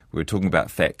We were talking about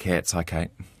fat cats. Hi, Kate.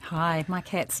 Hi, my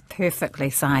cat's perfectly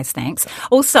sized, thanks.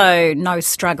 Also, no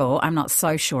struggle. I'm not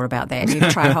so sure about that. You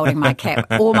try holding my cat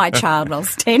or my child while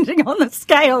standing on the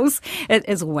scales. It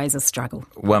is always a struggle.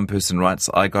 One person writes,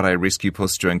 I got a rescue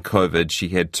puss during COVID. She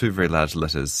had 2 very large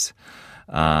litters.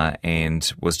 And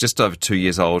was just over 2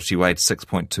 years old. She weighed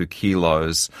 6.2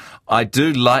 kilos. I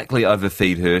do likely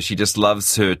overfeed her. She just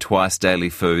loves her twice daily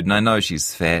food. And I know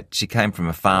she's fat. She came from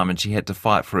a farm and she had to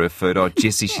fight for her food. Oh,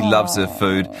 Jessie, she loves her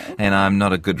food. And I'm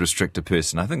not a good restrictor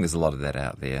person. I think there's a lot of that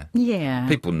out there. Yeah.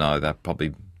 People know they're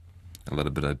probably a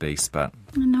little bit obese, but...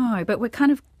 I know, but we're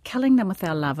kind of killing them with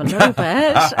our love a little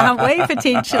bit, aren't we,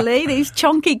 potentially? These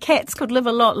chonky cats could live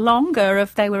a lot longer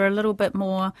if they were a little bit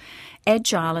more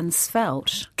agile and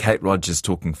svelte. Kate Rodger's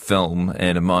talking film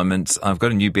in a moment. I've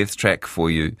got a new Beth track for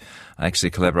you. Actually,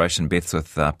 a collaboration, Beth's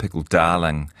with Pickle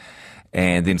Darling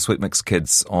and then Sweet Mix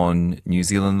Kids on New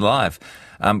Zealand Live.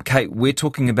 Kate, we're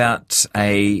talking about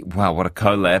what a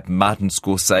collab. Martin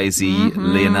Scorsese,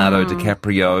 Leonardo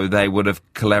DiCaprio, they would have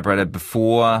collaborated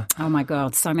before. Oh my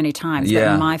God, so many times.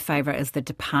 Yeah. But my favourite is The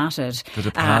Departed,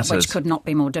 which could not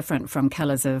be more different from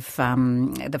Killers of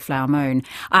the Flower Moon.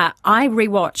 I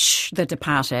rewatch The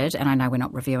Departed, and I know we're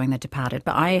not reviewing The Departed,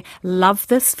 but I love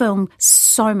this film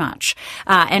so much.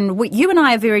 And you and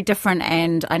I are very different,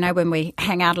 and I know when we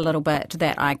hang out a little bit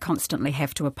that I constantly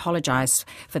have to apologise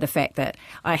for the fact that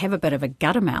I have a bit of a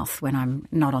gutter mouth when I'm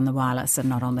not on the wireless and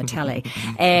not on the telly.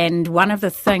 And one of the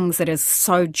things that is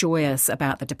so joyous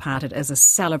about The Departed is a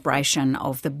celebration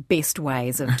of the best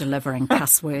ways of delivering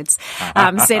cuss words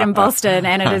set in Boston.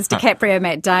 And it is DiCaprio,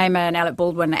 Matt Damon, Alec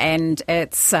Baldwin, and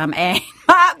it's and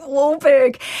Mark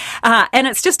Wahlberg. And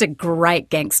it's just a great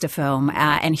gangster film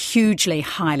and hugely,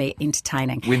 highly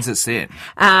entertaining. When's it set?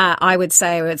 I would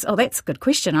say that's a good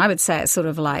question. I would say it's sort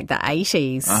of like the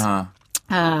 80s.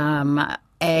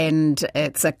 And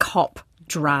it's a cop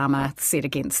drama set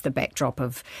against the backdrop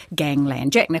of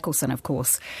gangland. Jack Nicholson, of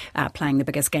course, playing the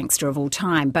biggest gangster of all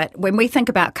time. But when we think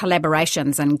about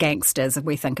collaborations and gangsters,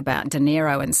 we think about De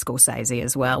Niro and Scorsese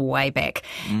as well, way back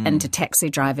into Taxi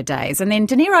Driver days. And then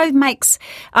De Niro makes,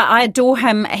 I adore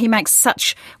him, he makes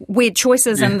such weird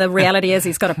choices, and the reality is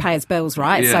he's got to pay his bills,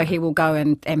 right? Yeah. So he will go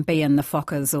and be in The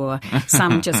Fockers or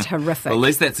some just horrific. Well, at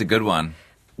least that's a good one.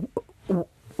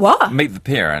 What? Meet the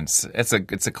Parents. It's a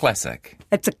classic.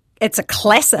 It's a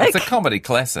classic. It's a comedy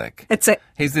classic. It's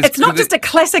not just a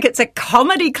classic, it's a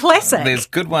comedy classic. There's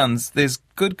good ones, there's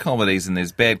good comedies and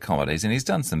there's bad comedies, and he's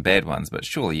done some bad ones, but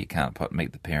surely you can't put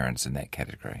Meet the Parents in that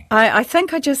category. I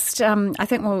think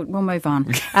we'll move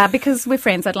on because we're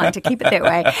friends. I'd like to keep it that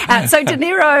way. So De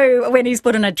Niro, when he's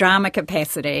put in a drama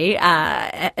capacity,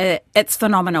 it's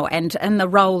phenomenal. And in the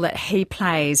role that he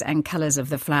plays in Killers of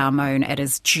the Flower Moon, it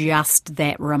is just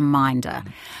that reminder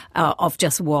of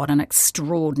just what an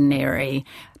extraordinary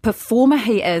performer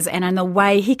he is, and in the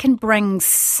way he can bring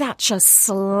such a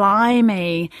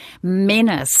slimy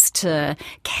menace to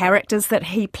characters that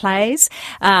he plays.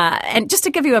 And just to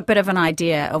give you a bit of an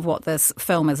idea of what this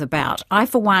film is about, I,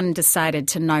 for one, decided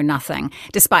to know nothing,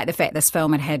 despite the fact this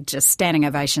film had just standing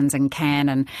ovations in Cannes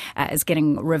and is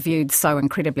getting reviewed so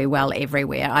incredibly well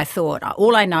everywhere. I thought,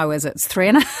 all I know is it's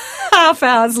 3.5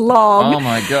 hours long. Oh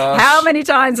my gosh. How many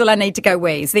times will I need to go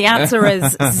wheeze? The answer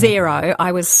is 0.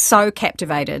 I was so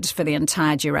captivated for the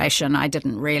entire duration. I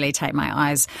didn't really take my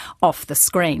eyes off the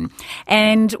screen.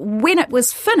 And when it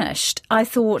was finished, I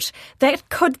thought that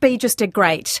could be just a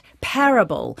great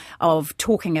parable of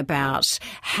talking about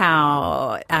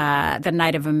how the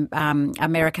Native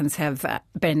Americans have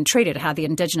been treated, how the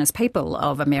Indigenous people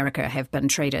of America have been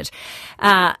treated.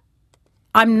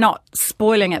 I'm not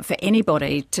spoiling it for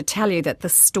anybody to tell you that the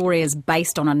story is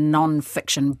based on a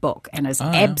non-fiction book and is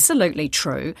absolutely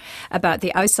true about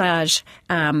the Osage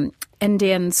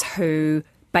Indians who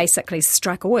basically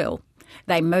struck oil.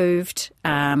 They moved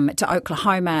to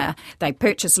Oklahoma, they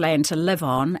purchased land to live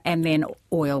on, and then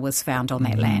oil was found on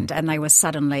that land, and they were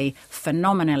suddenly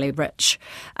phenomenally rich.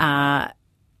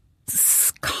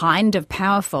 Kind of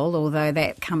powerful, although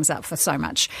that comes up for so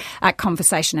much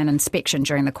conversation and inspection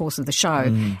during the course of the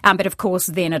show. But of course,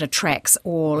 then it attracts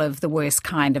all of the worst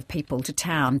kind of people to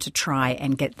town to try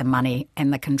and get the money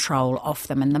and the control off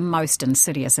them in the most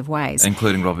insidious of ways.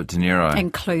 Including Robert De Niro.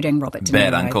 Including Robert De Niro.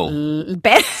 Bad uncle.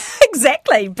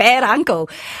 Exactly, bad uncle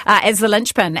as the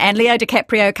linchpin. And Leo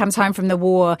DiCaprio comes home from the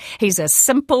war. He's a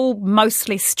simple,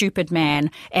 mostly stupid man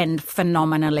and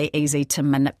phenomenally easy to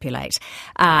manipulate.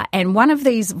 And one of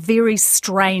these very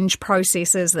strange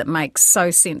processes that makes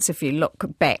so sense if you look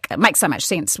back, it makes so much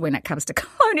sense when it comes to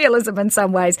colonialism in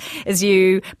some ways, is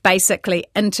you basically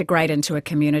integrate into a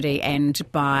community, and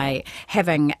by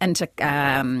having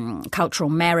intercultural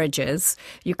marriages,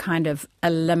 you kind of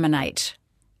eliminate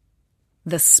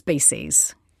the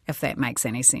species, if that makes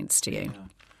any sense to you.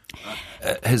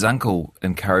 His uncle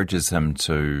encourages him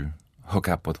to hook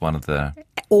up with one of the...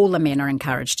 All the men are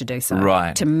encouraged to do so.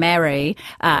 Right. To marry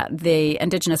the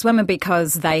Indigenous women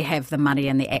because they have the money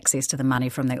and the access to the money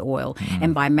from the oil.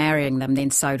 And by marrying them,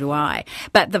 then so do I.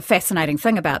 But the fascinating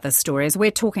thing about this story is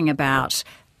we're talking about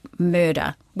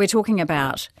murder. We're talking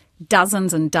about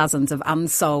dozens and dozens of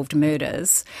unsolved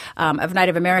murders of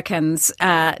Native Americans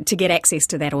to get access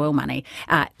to that oil money.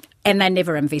 And they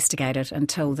never investigated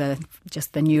until the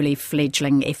newly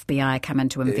fledgling FBI come in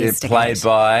to investigate. Played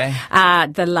by?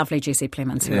 The lovely Jesse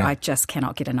Plemons, who I just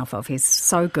cannot get enough of. He's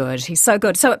so good. He's so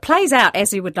good. So it plays out,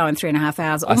 as you would know, in 3.5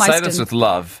 hours. I say this with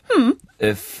love.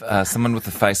 If someone with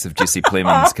the face of Jesse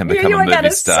Plemons can become a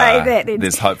movie star,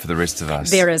 there's hope for the rest of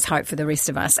us. There is hope for the rest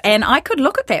of us. And I could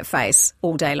look at that face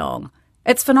all day long.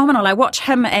 It's phenomenal. I watch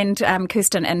him and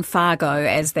Kirsten in Fargo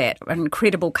as that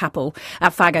incredible couple,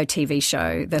 a Fargo TV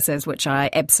show this is, which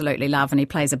I absolutely love, and he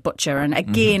plays a butcher, and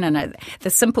again in the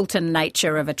simpleton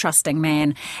nature of a trusting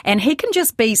man, and he can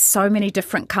just be so many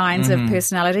different kinds of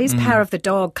personalities. Power of the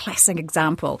Dog, classic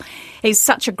example. He's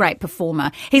such a great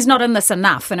performer. He's not in this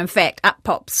enough, and in fact up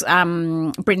pops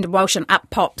Brendan Walsh and up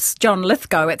pops John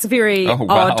Lithgow. It's a very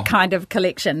odd kind of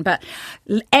collection, but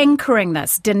anchoring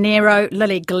this, De Niro,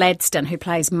 Lily Gladstone, who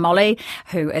plays Molly,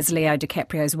 who is Leo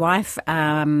DiCaprio's wife,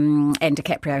 and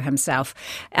DiCaprio himself.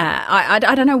 I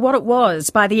don't know what it was.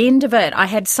 By the end of it, I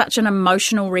had such an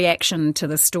emotional reaction to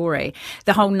the story.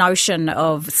 The whole notion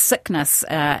of sickness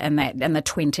in the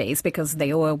 20s, because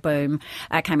the oil boom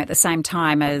came at the same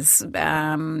time as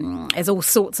all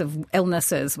sorts of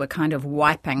illnesses were kind of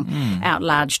wiping out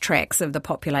large tracts of the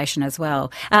population as well.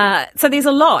 So there's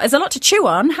a lot. There's a lot to chew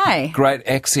on, hey? Great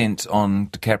accent on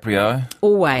DiCaprio.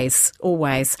 Always.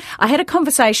 I had a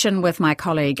conversation with my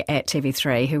colleague at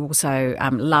TV3 who also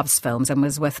loves films and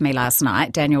was with me last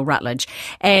night, Daniel Rutledge,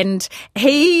 and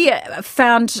he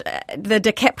found the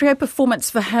DiCaprio performance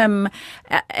for him,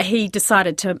 he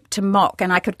decided to mock,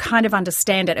 and I could kind of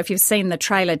understand it if you've seen the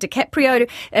trailer. DiCaprio,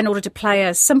 in order to play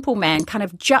a simple man, kind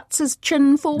of juts his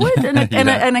chin forward in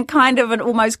a kind of an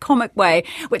almost comic way,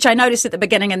 which I noticed at the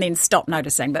beginning and then stopped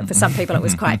noticing, but for some people it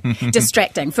was quite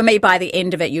distracting. For me, by the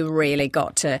end of it, you really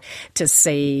got to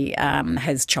see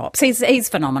his chops. He's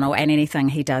phenomenal, and anything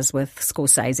he does with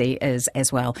Scorsese is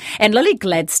as well. And Lily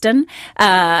Gladstone,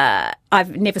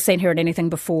 I've never seen her in anything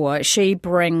before. She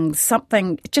brings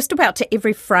something just about to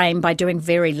every frame by doing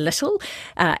very little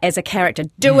as a character,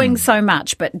 doing so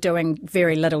much but doing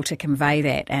very little to convey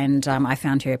that. And I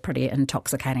found her pretty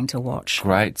intoxicating to watch.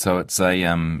 Great. So it's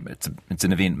an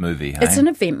event movie. Hey? It's an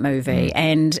event movie,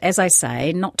 and as I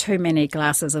say, not too many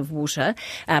glasses of water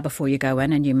before you go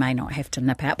in, and you may not have to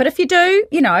nip out. But if you do,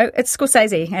 it's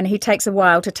Scorsese, and he takes a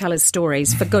while to tell his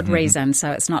stories for good reason.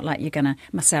 So it's not like you're going to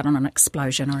miss out on an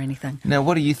explosion or anything. Now,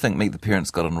 what do you think Meet the Parents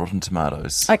got on Rotten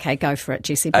Tomatoes? Okay, go for it,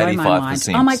 Jessie. Blow my mind.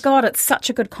 85%. Oh my God, it's such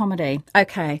a good comedy.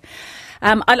 Okay.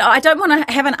 I don't want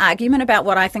to have an argument about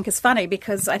what I think is funny,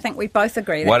 because I think we both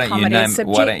agree that comedy is subjective.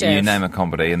 Why don't you name a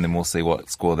comedy, and then we'll see what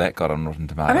score that got on Rotten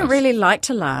Tomatoes. I don't really like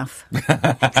to laugh.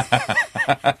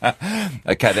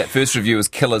 Okay, that first review is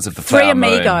Killers of the Flower Moon.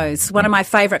 Three Amigos, one of my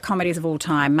favourite comedies of all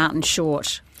time. Martin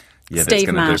Short. Yeah, Steve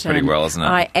that's going to do pretty well, isn't it?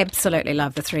 I absolutely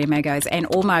love The Three Amigos, and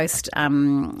almost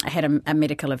had a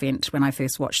medical event when I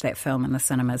first watched that film in the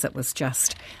cinemas. It was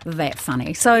just that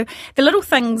funny. So the little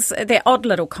things, they're odd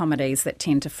little comedies that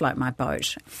tend to float my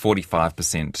boat.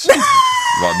 45%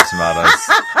 Rotten Tomatoes.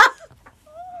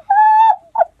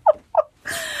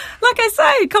 Like I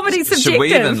say, comedy's subjective. Should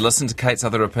we even listen to Kate's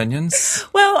other opinions?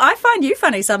 Well, I find you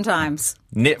funny sometimes.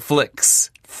 Netflix.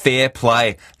 Fair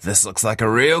play. This looks like a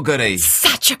real goodie.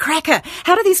 Such a cracker.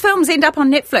 How do these films end up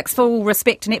on Netflix? Full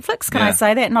respect to Netflix, can I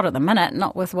say that? Not at the minute,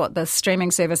 not with what the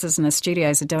streaming services and the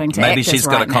studios are doing to Maybe actors she's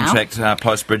got right a contract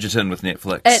post Bridgerton with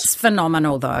Netflix. It's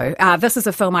phenomenal, though. This is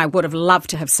a film I would have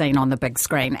loved to have seen on the big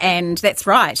screen. And that's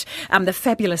right. The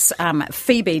fabulous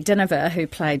Phoebe Dynevor, who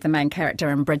played the main character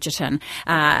in Bridgerton.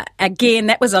 Again,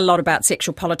 that was a lot about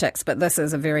sexual politics, but this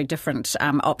is a very different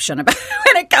option about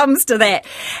when it comes to that.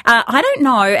 I don't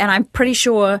know. And I'm pretty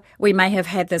sure we may have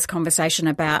had this conversation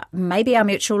about maybe our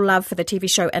mutual love for the TV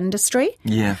show industry.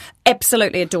 Yeah.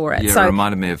 Absolutely adore it. Yeah, so it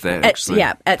reminded me of that, actually.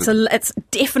 It's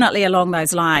definitely along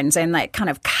those lines and that kind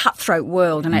of cutthroat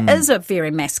world, and it is a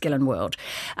very masculine world.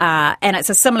 And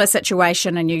it's a similar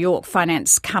situation in New York,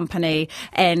 finance company,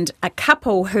 and a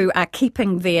couple who are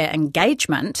keeping their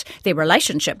engagement, their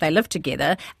relationship, they live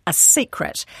together, a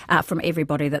secret from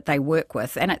everybody that they work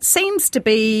with. And it seems to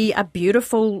be a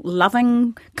beautiful,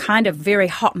 loving, kind of very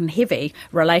hot and heavy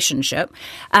relationship.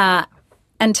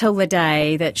 Until the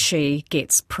day that she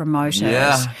gets promoted.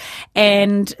 Yeah.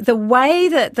 And the way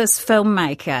that this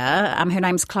filmmaker, her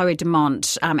name's Chloe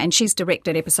Dumont, and she's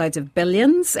directed episodes of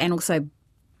Billions and also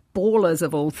Ballers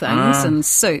of all things and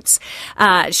Suits.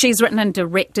 She's written and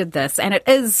directed this, and it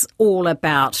is all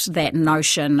about that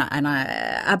notion and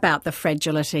about the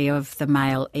fragility of the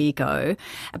male ego,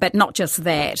 but not just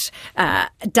that,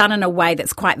 done in a way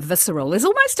that's quite visceral. There's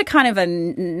almost a kind of a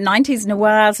 90s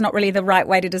noir, is not really the right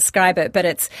way to describe it, but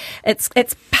it's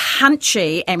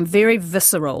punchy and very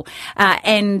visceral,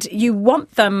 and you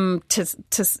want them to,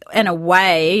 in a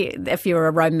way, if you're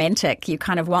a romantic, you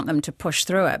kind of want them to push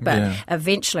through it, but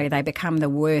eventually they become the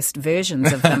worst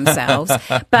versions of themselves.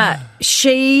 But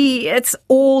it's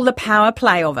all the power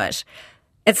play of it.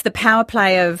 It's the power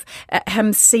play of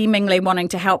him seemingly wanting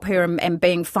to help her and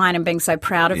being fine and being so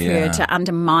proud of her, to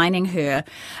undermining her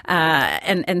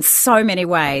in so many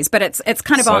ways. But it's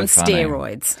kind of so on funny.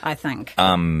 Steroids, I think.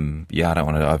 I don't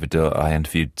want to overdo it. I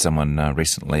interviewed someone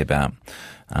recently about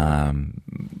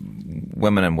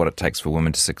women and what it takes for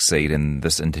women to succeed. In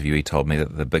this interview, he told me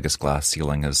that the biggest glass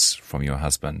ceiling is from your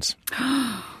husband,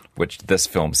 which this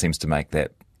film seems to make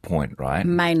that point, right?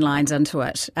 Mainlines into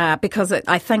it. Because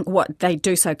I think what they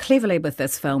do so cleverly with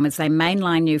this film is they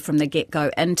mainline you from the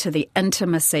get-go into the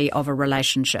intimacy of a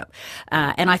relationship.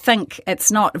 And I think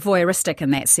it's not voyeuristic in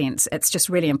that sense. It's just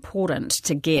really important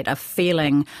to get a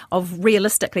feeling of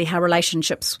realistically how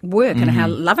relationships work and how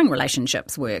loving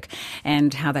relationships work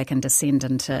and how they can descend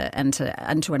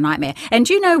into a nightmare. And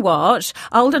you know what?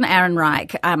 Alden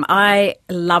Ehrenreich, I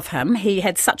love him. He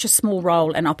had such a small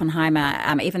role in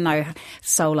Oppenheimer, even though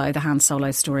the Han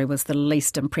Solo story was the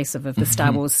least impressive of the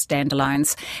Star Wars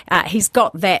standalones. He's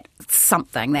got that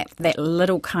something, that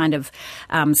little kind of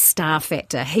star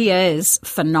factor. He is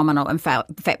phenomenal. In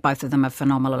fact, both of them are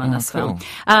phenomenal in this film.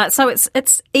 So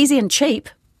it's easy and cheap.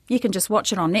 You can just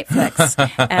watch it on Netflix,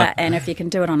 and if you can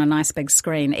do it on a nice big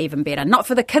screen, even better. Not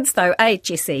for the kids, though,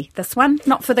 Jessie? This one?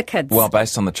 Not for the kids. Well,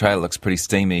 based on the trailer, it looks pretty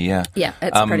steamy, yeah. Yeah,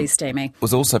 it's pretty steamy.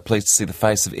 Was also pleased to see the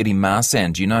face of Eddie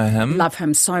Marsan. Do you know him? Love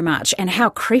him so much. And how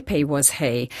creepy was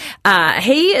he?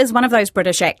 He is one of those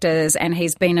British actors, and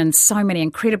he's been in so many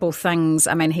incredible things.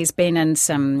 I mean, he's been in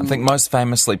some... I think most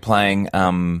famously playing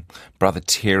Brother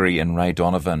Terry in Ray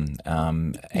Donovan.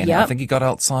 I think he got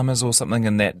Alzheimer's or something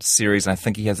in that series, and I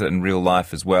think he has it in real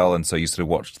life as well, and so you sort of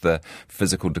watched the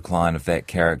physical decline of that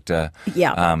character.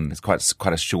 It's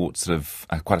quite a short, sort of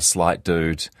quite a slight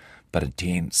dude, but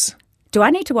intense. Do I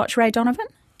need to watch Ray Donovan?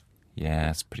 Yeah,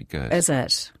 it's pretty good. Is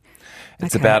it?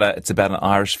 It's about an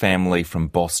Irish family from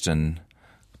Boston,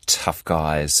 tough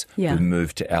guys who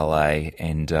moved to LA,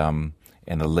 and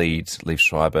the lead, Liev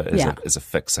Schreiber, is a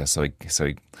fixer, so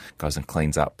he goes and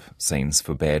cleans up scenes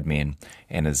for bad men,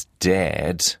 and his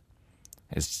dad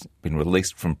has been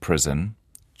released from prison,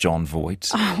 John Voight,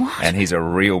 and he's a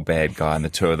real bad guy, and the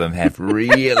two of them have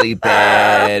really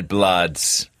bad blood.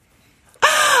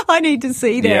 I need to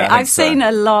see that. Yeah, I've seen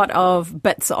a lot of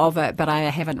bits of it, but I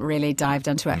haven't really dived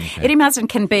into it. Okay. Eddie Marsan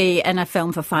can be in a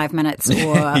film for 5 minutes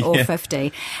or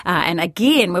 50. And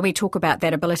again, when we talk about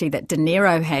that ability that De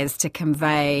Niro has to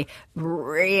convey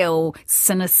real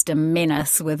sinister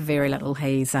menace with very little,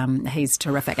 he's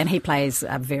terrific. And he plays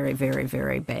a very, very,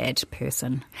 very bad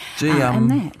person. Gee, I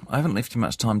haven't left you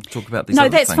much time to talk about these other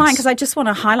things. No, that's fine, because I just want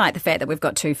to highlight the fact that we've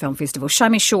got 2 film festivals. Show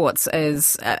Me Shorts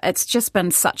it's just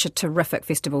been such a terrific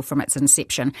festival from its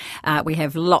inception. We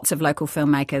have lots of local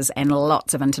filmmakers and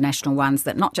lots of international ones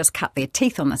that not just cut their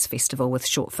teeth on this festival with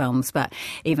short films, but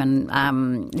even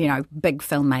big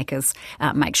filmmakers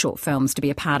make short films to be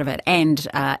a part of it. And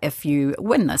if you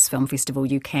win this film festival,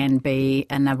 you can be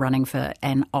in the running for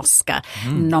an Oscar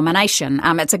nomination.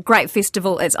 It's a great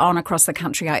festival. It's on across the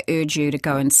country. I urge you to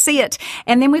go and see it.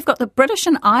 And then we've got the British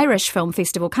and Irish Film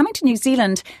Festival coming to New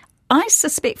Zealand, I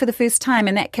suspect, for the first time,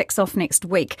 and that kicks off next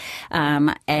week.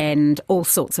 And all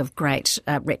sorts of great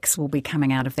recs will be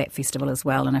coming out of that festival as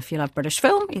well. And if you love British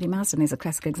film, Eddie Marsan is a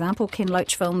classic example. Ken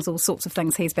Loach films, all sorts of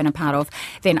things he's been a part of.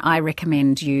 Then I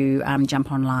recommend you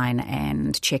jump online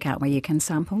and check out where you can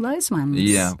sample those ones.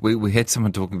 Yeah, we had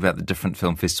someone talking about the different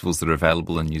film festivals that are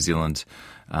available in New Zealand.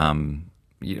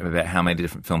 About how many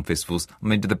different film festivals. I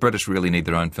mean, do the British really need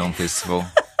their own film festival?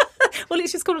 Well,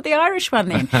 let's just call it the Irish one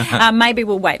then. Maybe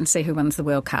we'll wait and see who wins the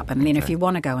World Cup. And then if you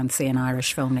want to go and see an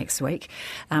Irish film next week,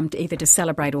 either to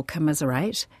celebrate or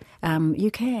commiserate,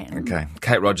 you can. Okay.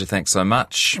 Kate Rodger, thanks so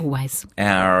much. Always.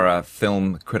 Our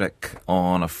film critic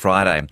on a Friday.